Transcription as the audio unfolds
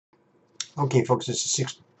Okay, folks, this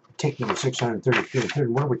is taking the 633rd.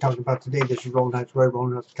 What are we talking about today? This is Rolling Heights,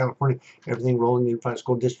 Rolling Heights, California. Everything Rolling Unified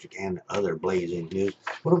School District and other blazing news.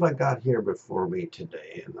 What have I got here before me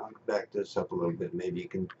today? And I'll back this up a little bit. Maybe you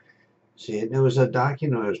can see it. There was a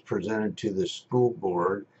document that was presented to the school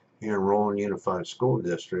board here in Rolling Unified School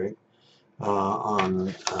District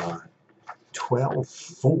on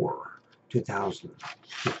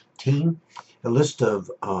 12/4/2015. A list of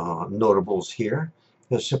notables here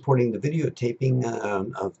supporting the videotaping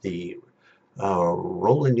of the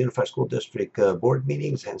Roland Unified School District board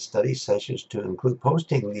meetings and study sessions to include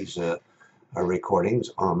posting these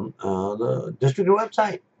recordings on the district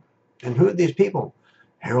website. And who are these people?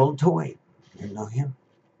 Harold Toy. You know him?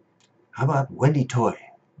 How about Wendy Toy?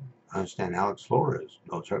 I understand Alex Flores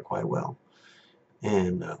knows her quite well.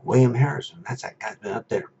 And William Harrison. That's that guy's been up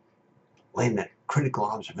there laying that critical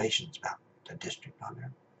observations about the district on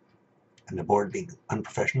there. And the board being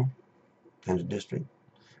unprofessional in the district.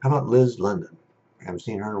 How about Liz London? I haven't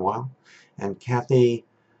seen her in a while. And Kathy,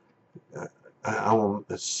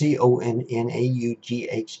 Conaughton, and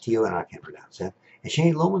I can't pronounce that. And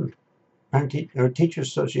Shane Loman, Parent Teachers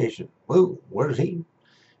Association. Whoa, where's he?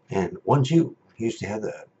 And One Chu, he used to have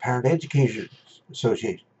the Parent Educators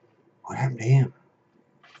Association. What happened to him?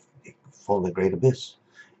 He fell in the great abyss.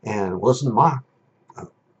 And Wilson Mock,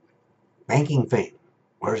 banking fame.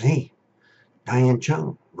 Where's he? Diane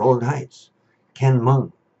Chung, Roland Heights. Ken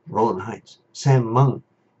Mung, Roland Heights. Sam Mung,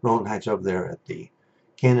 Roland Heights over there at the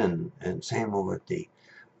Ken and Sam over at the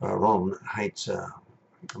Roland Heights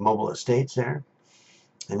Mobile Estates there.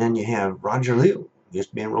 And then you have Roger Liu, used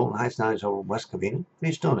to be in Roland Heights, now he's over West Covina.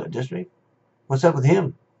 He's still in the district. What's up with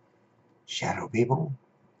him? Shadow people?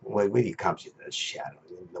 Wait do you come see that shadow?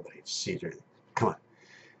 Nobody sees her. Come on.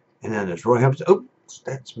 And then there's Roy Hubbs. Oops,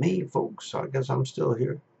 that's me, folks. So I guess I'm still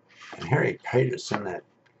here. And Harry Peterson, that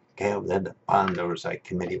guy over there, the Bond Oversight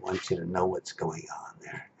Committee, wants you to know what's going on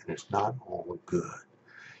there. And it's not all good.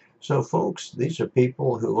 So, folks, these are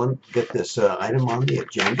people who want to get this item on the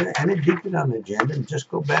agenda, and it did get on the agenda. And just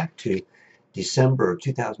go back to December of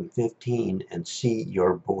 2015 and see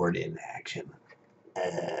your board in action.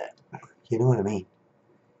 You know what I mean?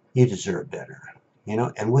 You deserve better. You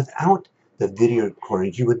know, and without the video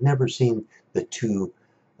recordings, you would never seen the two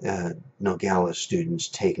Nogales students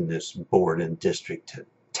taking this board and district to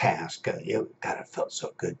task. God, it felt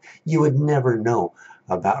so good. You would never know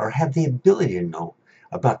about or have the ability to know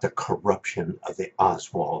about the corruption of the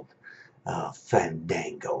Oswald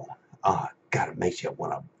Fandango. Oh, God, it makes you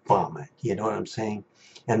want to vomit. You know what I'm saying?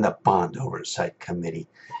 And the Bond Oversight Committee.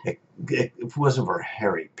 If it wasn't for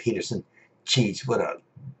Harry Peterson, geez, what a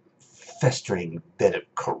festering bed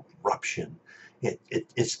of corruption.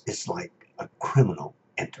 It's like a criminal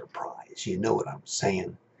enterprise. You know what I'm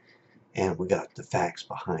saying? And we got the facts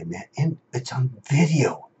behind that. And it's on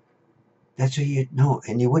video. That's what you'd know.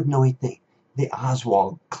 And you wouldn't know anything. The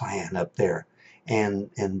Oswald clan up there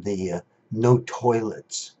and the no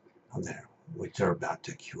toilets up there, which they're about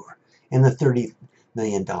to cure. And the $30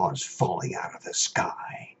 million falling out of the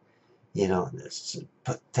sky. You know, this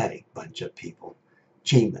pathetic bunch of people.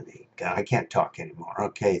 Gee, God, I can't talk anymore.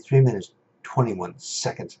 Okay, 3 minutes, 21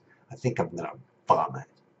 seconds. I think I'm going to vomit.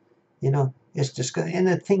 You know, it's disgusting. And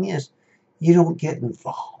the thing is, you don't get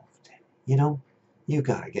involved. You know, you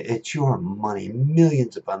got to it's your money,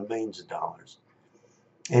 millions upon millions of dollars.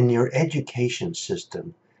 And your education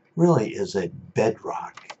system really is a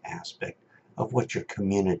bedrock aspect of what your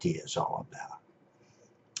community is all about.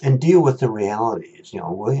 And deal with the realities. You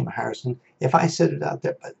know, William Harrison, if I said it out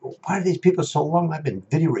there, but why are these people so long? I've been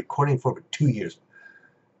video recording for over 2 years.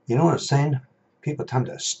 You know what I'm saying? People, time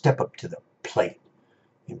to step up to the plate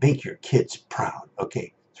and make your kids proud.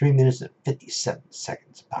 Okay, 3 minutes and 57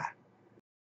 seconds. Bye.